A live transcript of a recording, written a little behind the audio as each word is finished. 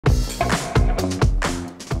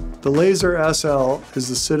The Laser SL is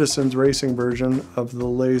the Citizen's racing version of the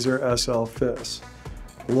Laser SL FIS.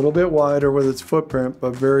 A little bit wider with its footprint,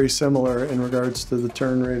 but very similar in regards to the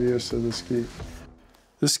turn radius of the ski.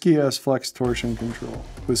 This ski has flex torsion control.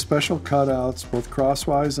 With special cutouts both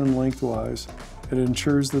crosswise and lengthwise, it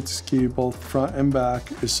ensures that the ski both front and back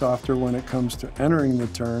is softer when it comes to entering the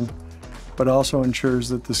turn, but also ensures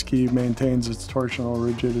that the ski maintains its torsional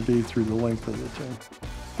rigidity through the length of the turn.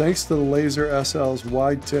 Thanks to the Laser SL's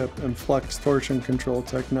wide tip and flex torsion control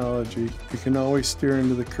technology, you can always steer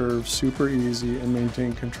into the curve super easy and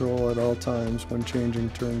maintain control at all times when changing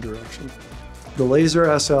turn direction. The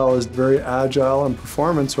Laser SL is very agile and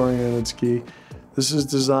performance-oriented ski. This is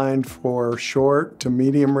designed for short to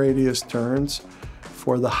medium radius turns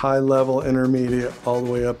for the high-level intermediate all the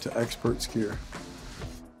way up to expert skier.